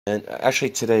And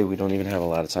actually today we don't even have a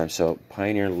lot of time. So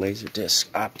Pioneer Laserdisc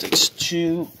Optics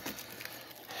 2,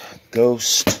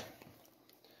 Ghost,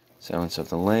 Silence of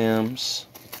the Lambs.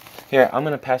 Here, I'm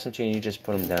going to pass them to you and you just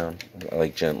put them down,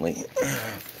 like gently.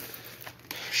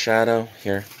 Shadow,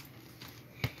 here.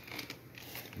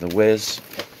 The Wiz.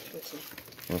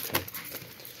 Okay.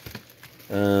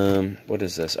 What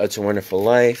is this? It's a Wonderful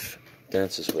Life.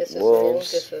 Dances with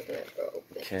Wolves. This was never open.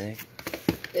 Okay.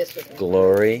 This was never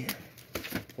Glory.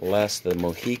 Last of the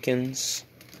Mohicans.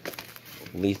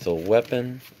 Lethal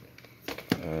Weapon.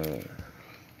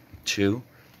 2.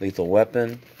 Lethal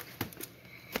Weapon.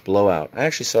 Blowout. I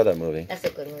actually saw that movie. That's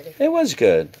a good movie. It was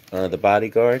good. The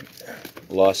Bodyguard.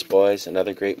 Lost Boys.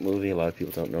 Another great movie. A lot of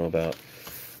people don't know about.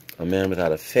 A Man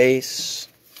Without a Face.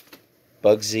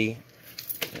 Bugsy.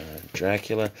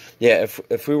 Dracula. Yeah,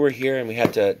 if we were here and we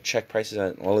had to check prices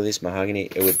on all of these mahogany,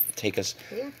 it would take us.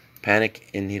 Yeah. Panic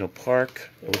in Needle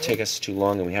Park. It would take us too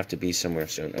long, and we have to be somewhere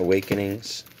soon.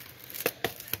 Awakenings.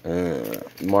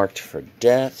 Marked for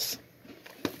Death.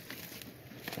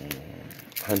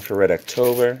 Hunt for Red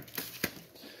October.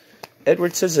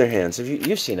 Edward Scissorhands.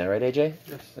 You've seen that, right, AJ?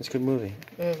 Yes. That's a good movie.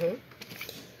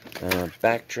 Mm-hmm.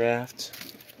 Backdraft.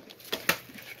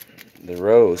 The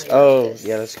Rose. Oh,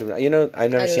 yeah, that's good. You know,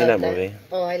 I've never seen that movie.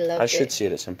 Oh, I love it. I should see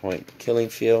it at some point. Killing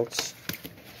Fields.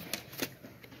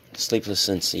 Sleepless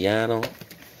in Seattle.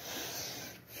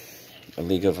 A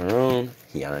League of Her Own.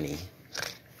 Yanni.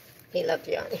 He loved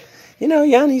Yanni. You know,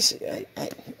 Yanni's...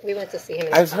 We went to see him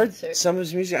in I've concert. heard some of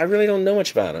his music. I really don't know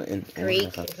much about it.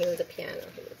 Greek, and he was a piano.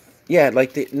 Yeah,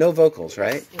 like no vocals,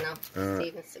 right? No,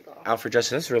 Steven Seagal. Alfred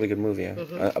Justice. That's a really good movie.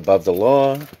 Above the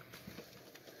Law.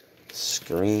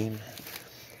 Scream.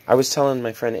 I was telling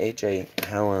my friend AJ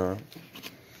how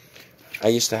I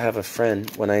used to have a friend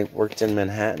when I worked in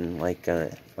Manhattan, like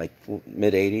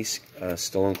mid-'80s,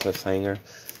 still on Cliffhanger,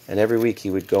 and every week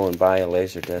he would go and buy a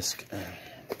Laserdisc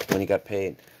when he got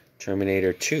paid.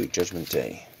 Terminator 2, Judgment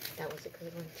Day. That was a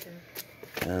good one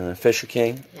too. Fisher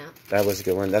King. Yeah. That was a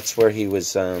good one. That's where he was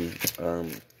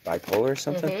bipolar or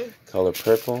something. Color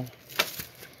Purple.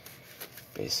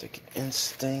 Basic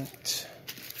Instinct.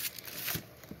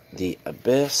 The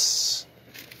Abyss.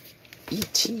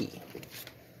 E.T.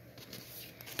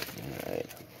 Alright.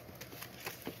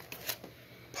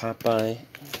 Popeye.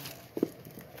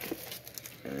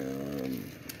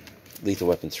 Lethal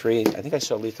Weapon 3. I think I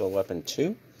saw Lethal Weapon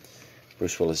 2.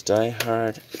 Bruce Willis Die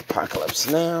Hard. Apocalypse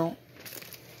Now.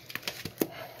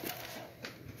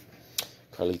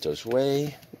 Carlito's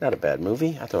Way. Not a bad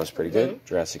movie. I thought it was pretty good.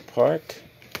 Jurassic Park.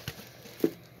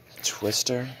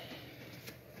 Twister.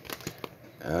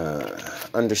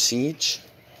 Under Siege.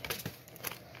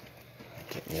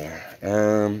 Get there.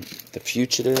 The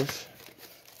Fugitive.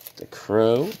 The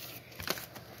Crow.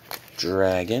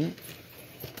 Dragon.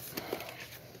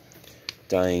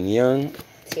 Dying Young.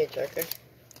 Tearjerker.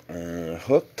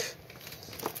 Hook.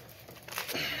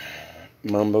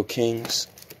 Mambo Kings.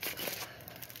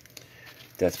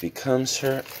 Death Becomes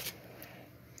Her.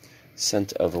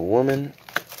 Scent of a Woman.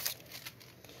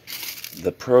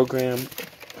 The Program.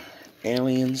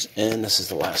 Aliens. And this is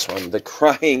the last one. The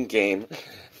Crying Game.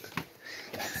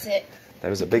 That's it. That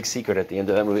was a big secret at the end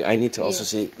of that movie. I need to also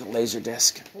see the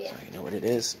Laserdisc. Yeah. So I know what it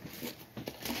is.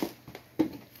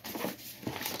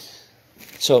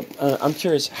 So, I'm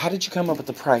curious, how did you come up with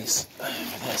the price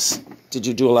for this? Did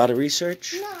you do a lot of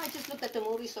research? No, I just looked at the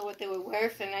movie, saw what they were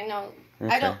worth, and I know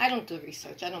Okay. I don't do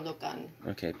research. I don't look on.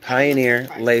 Okay, Pioneer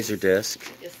Laserdisc.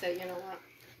 Just say, you know what?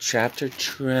 Chapter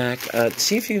track.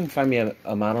 See if you can find me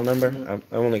a model number. I've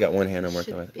only got one hand I'm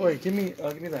working with. Wait, give me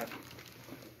that.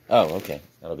 Oh, okay,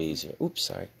 that'll be easier. Oops,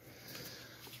 sorry.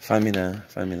 Find me the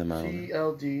model.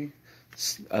 CLD.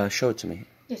 Show it to me.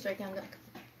 Yes, right down there.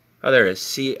 Oh, there it is.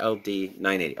 CLD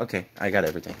 980. Okay, I got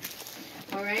everything.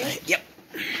 All right. Yep.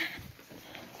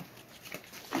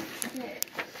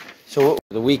 So what,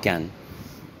 the weekend?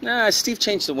 Steve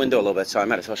changed the window a little bit, so I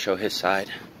might as well show his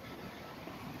side.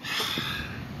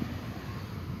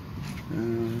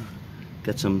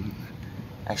 Got some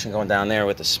action going down there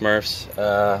with the Smurfs.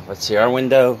 Let's see, our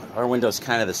window's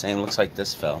kind of the same. Looks like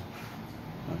this fell.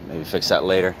 Maybe fix that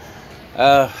later.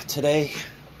 Today,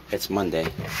 it's Monday.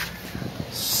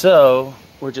 So,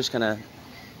 we're just gonna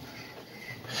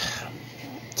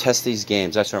test these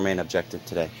games. That's our main objective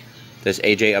today. There's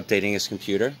AJ updating his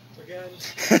computer. Again.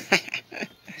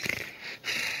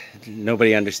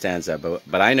 Nobody understands that,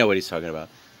 but I know what he's talking about.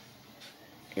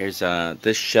 Here's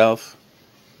this shelf.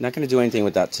 Not going to do anything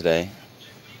with that today.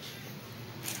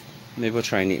 Maybe we'll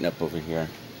try and neaten up over here.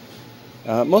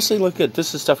 Mostly look good.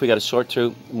 This is stuff we got to sort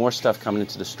through. More stuff coming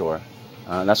into the store.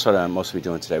 That's what I'm mostly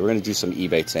doing today. We're going to do some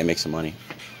eBay today, make some money.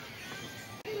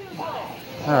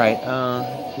 Alright,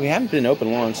 we haven't been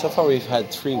open long. So far we've had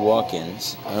 3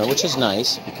 walk-ins, which is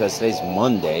nice because today's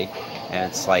Monday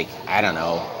and it's like, I don't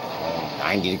know,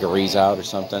 90 degrees out or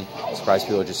something. I'm surprised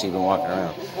people are just even walking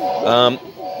around.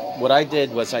 What I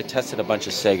did was I tested a bunch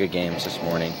of Sega games this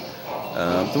morning.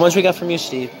 The ones we got from you,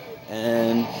 Steve,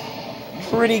 and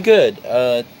pretty good.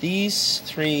 These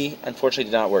 3 unfortunately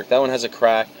did not work. That one has a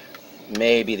crack.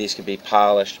 Maybe these could be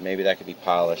polished. Maybe that could be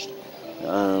polished.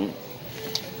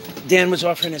 Dan was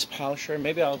offering his polisher.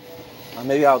 Maybe I'll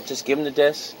just give him the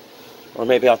disc, or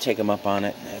maybe I'll take him up on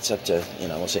it. It's up to,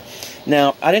 we'll see.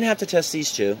 Now, I didn't have to test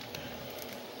these 2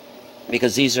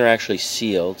 because these are actually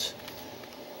sealed.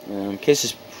 Case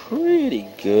is pretty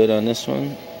good on this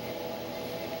one.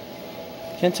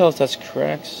 Can't tell if that's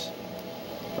cracks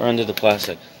or under the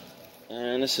plastic.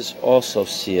 And this is also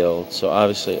sealed, so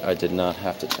obviously I did not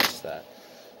have to test that.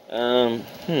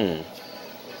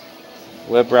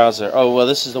 Web browser. Oh, well,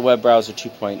 this is the web browser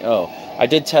 2.0. I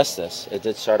did test this. It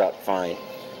did start up fine.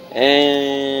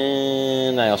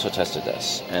 And I also tested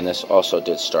this. And this also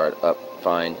did start up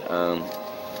fine.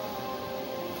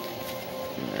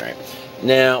 Alright.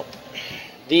 Now,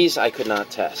 these I could not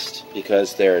test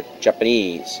because they're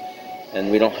Japanese.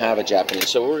 And we don't have a Japanese.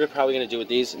 So what we're probably going to do with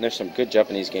these, and there's some good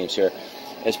Japanese games here,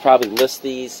 is probably list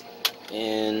these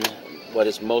in what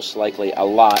is most likely a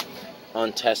lot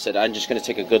untested. I'm just going to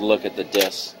take a good look at the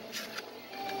discs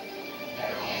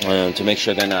to make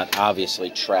sure they're not obviously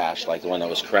trash like the one that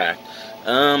was cracked.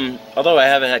 Although I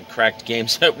haven't had cracked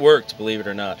games that worked, believe it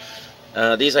or not.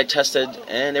 These I tested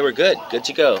and they were good. Good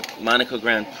to go. Monaco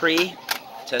Grand Prix,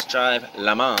 Test Drive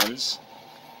Le Mans,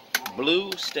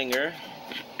 Blue Stinger,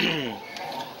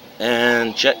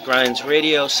 and Jet Grinds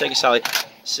Radio,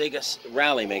 Sega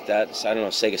Rally make that. So I don't know,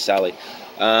 Sega Sally.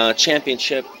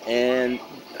 Championship, and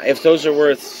if those are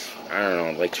worth, I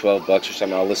don't know, like 12 bucks or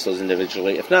something, I'll list those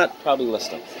individually. If not, probably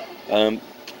list them.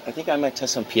 I think I might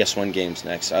test some PS1 games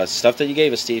next. Stuff that you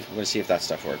gave us, Steve. We're going to see if that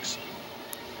stuff works.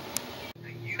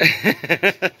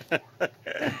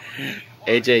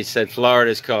 AJ said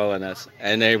Florida's calling us,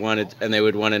 and they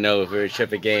would want to know if we would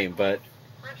ship a game, but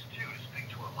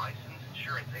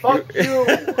Fuck you!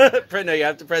 No, you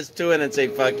have to press 2 and then say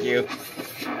fuck you.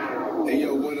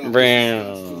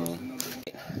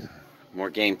 More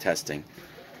game testing.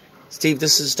 Steve,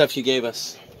 this is the stuff you gave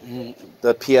us.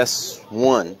 The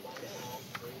PS1.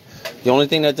 The only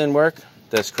thing that didn't work,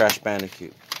 this Crash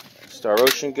Bandicoot. Star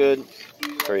Ocean good.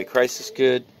 Fairy Crisis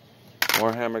good.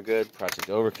 Warhammer good. Project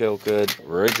Overkill good.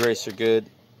 Ridge Racer good.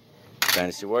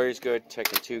 Fantasy Warriors good.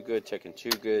 Tekken 2 good. Tekken 2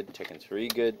 good. Tekken 3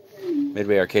 good.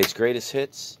 Midway Arcade's Greatest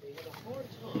Hits.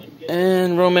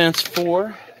 And Romance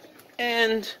 4.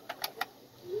 And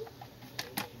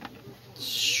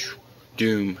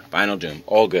Doom. Final Doom.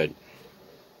 All good.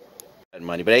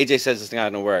 Money. But AJ says it's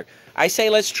not going to work. I say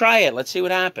let's try it. Let's see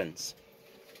what happens.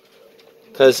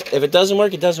 Because if it doesn't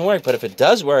work, it doesn't work. But if it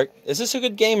does work, is this a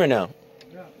good game or no?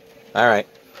 Yeah. Alright.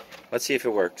 Let's see if it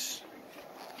works.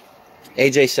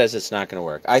 AJ says it's not going to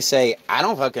work. I say, I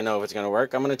don't fucking know if it's going to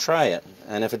work. I'm going to try it.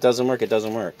 And if it doesn't work, it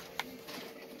doesn't work.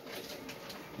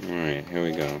 Alright, here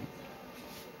we go.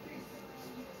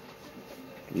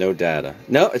 No data.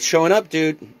 No, it's showing up,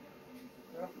 dude.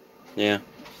 Yeah.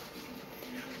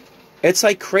 It's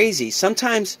like crazy.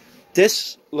 Sometimes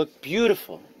discs look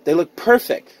beautiful. They look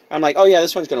perfect. I'm like, oh yeah,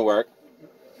 this one's going to work.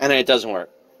 And then it doesn't work.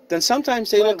 Then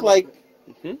sometimes they look like...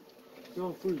 You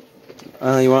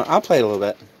want? I'll play it a little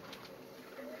bit.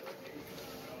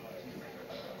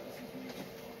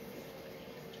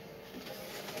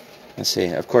 Let's see.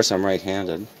 Of course, I'm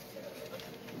right-handed.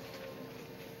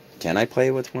 Can I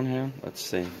play with one hand? Let's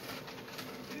see.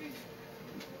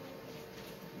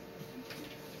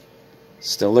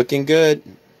 Still looking good.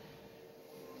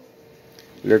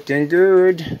 Looking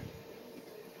good.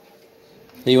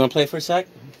 Hey, you want to play for a sec?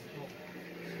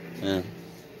 Yeah.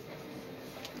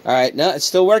 Alright, no, it's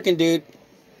still working, dude.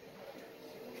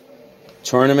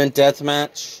 Tournament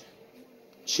deathmatch.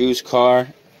 Choose car.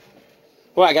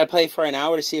 Well, I gotta play for an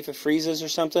hour to see if it freezes or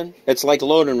something. It's like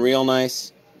loading real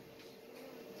nice.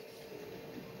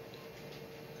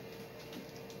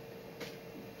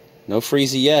 No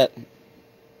freezy yet.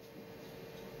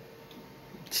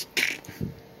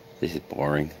 This is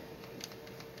boring.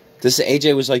 This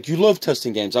AJ was like, you love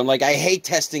testing games. I'm like, I hate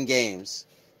testing games.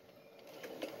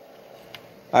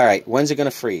 Alright, when's it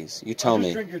gonna freeze? You tell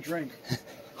me. Drink your drink.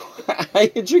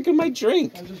 You're drinking my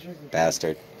drink. I'm just drinking.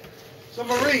 Bastard. So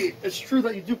Marie, it's true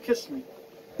that you do kiss me.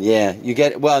 Yeah, you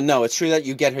get... Well, no, it's true that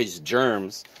you get his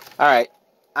germs. Alright,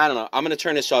 I don't know. I'm gonna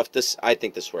turn this off. I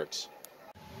think this works.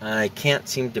 I can't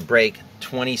seem to break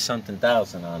 20-something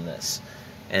thousand on this.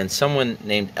 And someone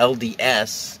named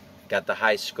LDS got the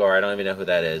high score. I don't even know who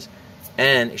that is.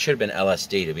 And it should have been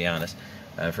LSD, to be honest,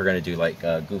 if we're going to do, like,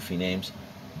 goofy names.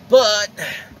 But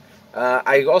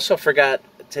I also forgot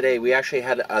today, we actually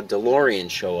had a DeLorean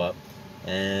show up.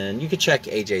 And you could check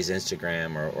AJ's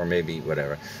Instagram or maybe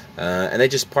whatever. And they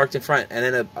just parked in front. And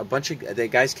then a bunch of the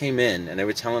guys came in, and they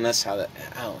were telling us how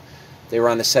they were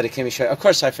on the set of Kimmy Schmidt. Of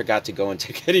course, I forgot to go and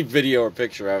take any video or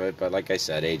picture of it, but like I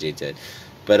said, AJ did.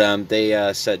 But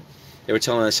they said they were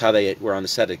telling us how they were on the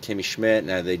set of Kimmy Schmidt,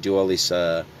 and they do all these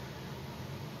kind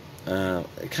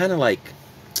of like,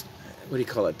 what do you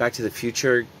call it, Back to the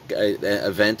Future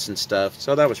events and stuff.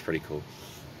 So that was pretty cool.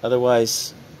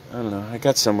 Otherwise, I don't know. I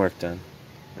got some work done.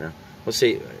 You know, we'll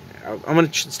see. I'm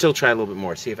gonna still try a little bit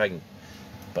more. See if I can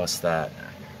bust that.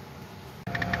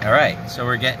 All right, so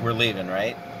we're leaving,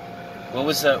 right? What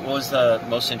was the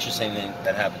most interesting thing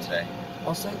that happened today?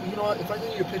 I'll say, you know what? If I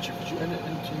give you a picture, could you edit it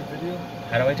into your video?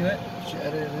 How do I do it? Could you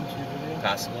edit it into your video?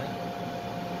 Possibly.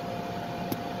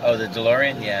 Oh, the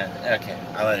DeLorean? Yeah. Okay,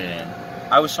 I'll edit it in.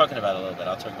 I was talking about it a little bit.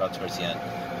 I'll talk about it towards the end.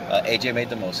 AJ made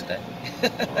the most of it.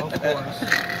 Oh, of course.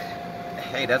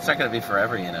 Hey, that's not going to be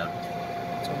forever, you know.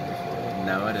 It's only forever.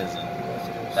 No, it isn't. Yes,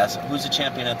 it is. That's who's the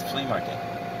champion at the flea market?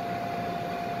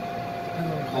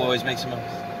 Who always makes the most?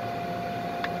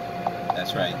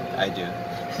 That's right, I do.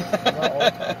 Not all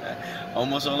the time.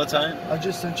 Almost all the time? I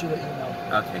just sent you the email.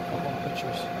 Okay, cool. Couple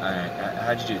pictures. Alright,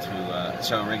 how'd you do it? Through,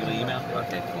 so a regular email?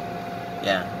 Okay, cool.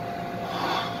 Yeah.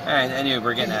 Alright, anyway,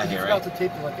 we're getting out of here, right? I forgot to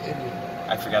tape it like an idiot.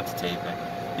 I forgot to tape it.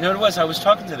 You know what it was? I was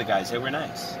talking to the guys. They were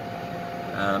nice.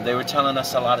 They were telling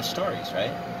us a lot of stories,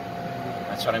 right?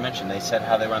 That's what I mentioned. They said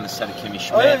how they were on the set of Kimmy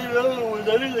Schmidt. I didn't know it was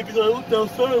anything because I looked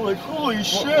outside. I'm like, holy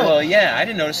shit. Well, yeah, I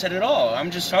didn't notice it at all.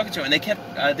 I'm just talking to them, and they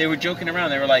kept. They were joking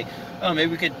around. They were like, "Oh,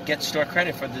 maybe we could get store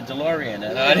credit for the DeLorean."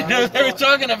 And I didn't know what they were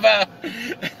talking about.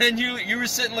 And you were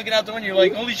sitting looking out the window. You're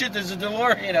like, "Holy shit, there's a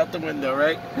DeLorean out the window,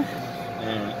 right?"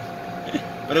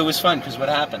 Yeah. But it was fun because what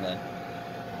happened then?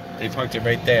 They parked it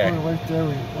right there. Oh, right there.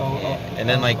 And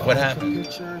then, like, what happened?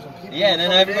 Pictures and people Yeah, and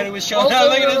then everybody was showing out.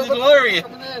 Look at the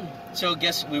DeLorean. So,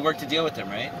 guess we worked a deal with them,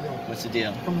 right? Yeah. What's the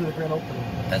deal? Come to the grand opening.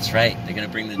 That's right. They're going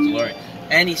to bring the DeLorean.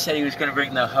 And he said he was going to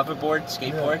bring the hoverboard,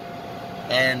 skateboard. Yeah.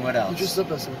 And what else? He dressed up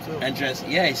as him, too. And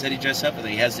yeah, he said he dressed up with it.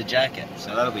 He has the jacket.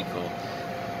 So that'll be cool.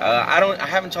 I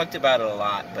haven't talked about it a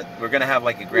lot, but we're going to have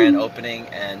like a grand opening.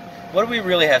 And what do we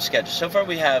really have scheduled? So far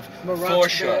we have for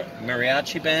sure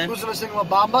mariachi band. Who's going to sing La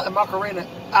Bamba and Macarena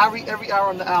every hour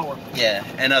on the hour? Yeah,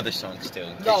 and other songs too.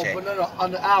 No, but no, on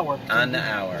the hour. On the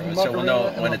hour. So we'll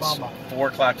know when it's 4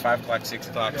 o'clock, 5 o'clock, 6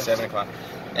 o'clock, 7 o'clock.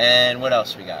 And what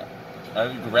else we got?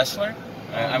 A wrestler?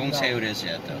 I won't say who it is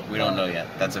yet, though. We don't know yet.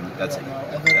 That's And then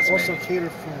also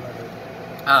catered food, I think.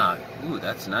 Ah, ooh,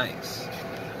 that's nice.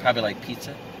 Probably like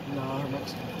pizza. No,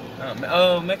 Mexican.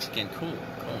 Oh, Mexican. Cool.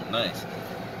 Nice.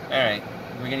 All right,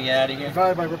 we're gonna get out of here.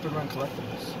 Provided by Rip and Run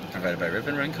Collectables. Provided by Rip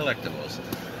and Run Collectables.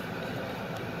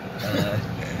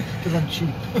 Because I'm cheap.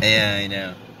 Yeah, I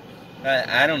know.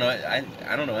 I don't know.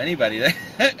 I don't know anybody that.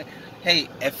 Hey,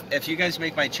 if you guys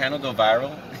make my channel go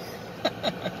viral,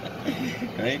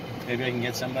 right? Maybe I can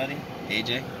get somebody.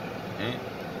 AJ, right?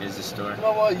 Here's the store. You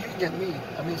know what? You can get me.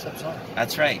 I mean, Samsung.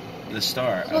 That's right. The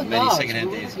store. Many Many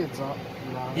secondhand days.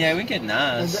 Yeah, we get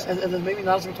Nas. And then maybe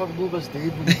Nas can talk to Blue Buzz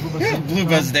Dave. Blue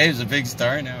Buzz Dave's a big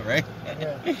star now, right?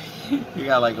 Yeah. You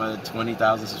got like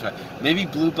 20,000 subscribers. Maybe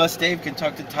Blue Buzz Dave can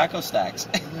talk to Taco Stacks.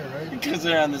 Yeah, right. Because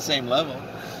they're on the same level.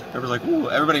 Everybody's like, ooh,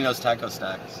 everybody knows Taco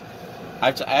Stacks.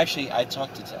 I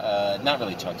talked to, not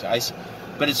really talked to,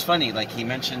 but it's funny, like he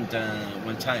mentioned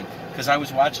one time, because I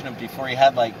was watching him before he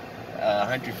had like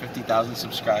 150,000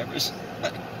 subscribers.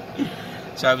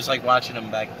 So I was like watching him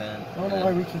back then. I don't know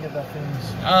why we can get that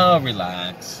famous. Oh,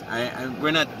 relax.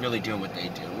 We're not really doing what they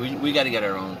do. We got to get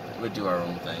our own. We do our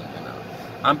own thing. You know,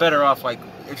 I'm better off like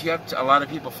if you have a lot of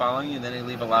people following you, then they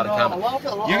leave a lot of comments.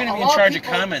 You're going to be in charge of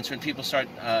comments when people start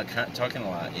talking a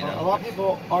lot. You know, a lot of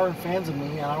people aren't fans of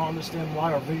me, and I don't understand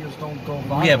why our videos don't go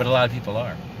viral. Yeah, but a lot of people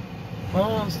are. Well, I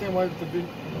don't understand why the video.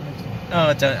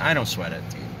 No, I don't sweat it,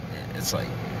 dude. It's like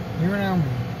you're an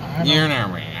army. You're an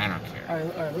army. I don't care. All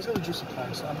right, let's go to Juicy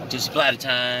Platters. Juicy Platter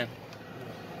time.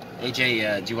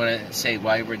 AJ, do you want to say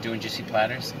why we're doing Juicy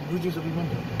Platters? We do every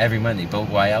Monday. Every Monday, but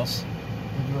why else?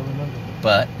 We do every Monday.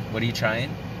 But, what are you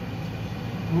trying?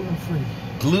 Gluten-free.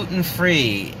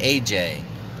 Gluten-free, AJ.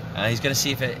 He's going to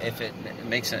see if it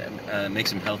makes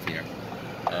him healthier.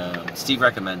 Steve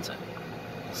recommends it.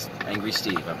 Angry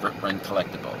Steve of Rip Run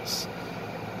Collectables.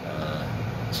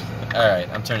 Alright,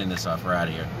 I'm turning this off. We're out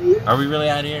of here. Are we really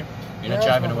out of here? You're not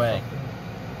driving away.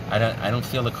 I don't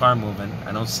feel the car moving.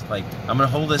 I'm gonna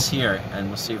hold this here and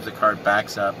we'll see if the car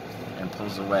backs up and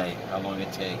pulls away, how long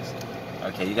it takes.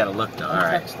 Okay, you gotta look though. I'm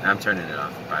Alright, texting. I'm turning it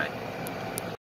off. Bye.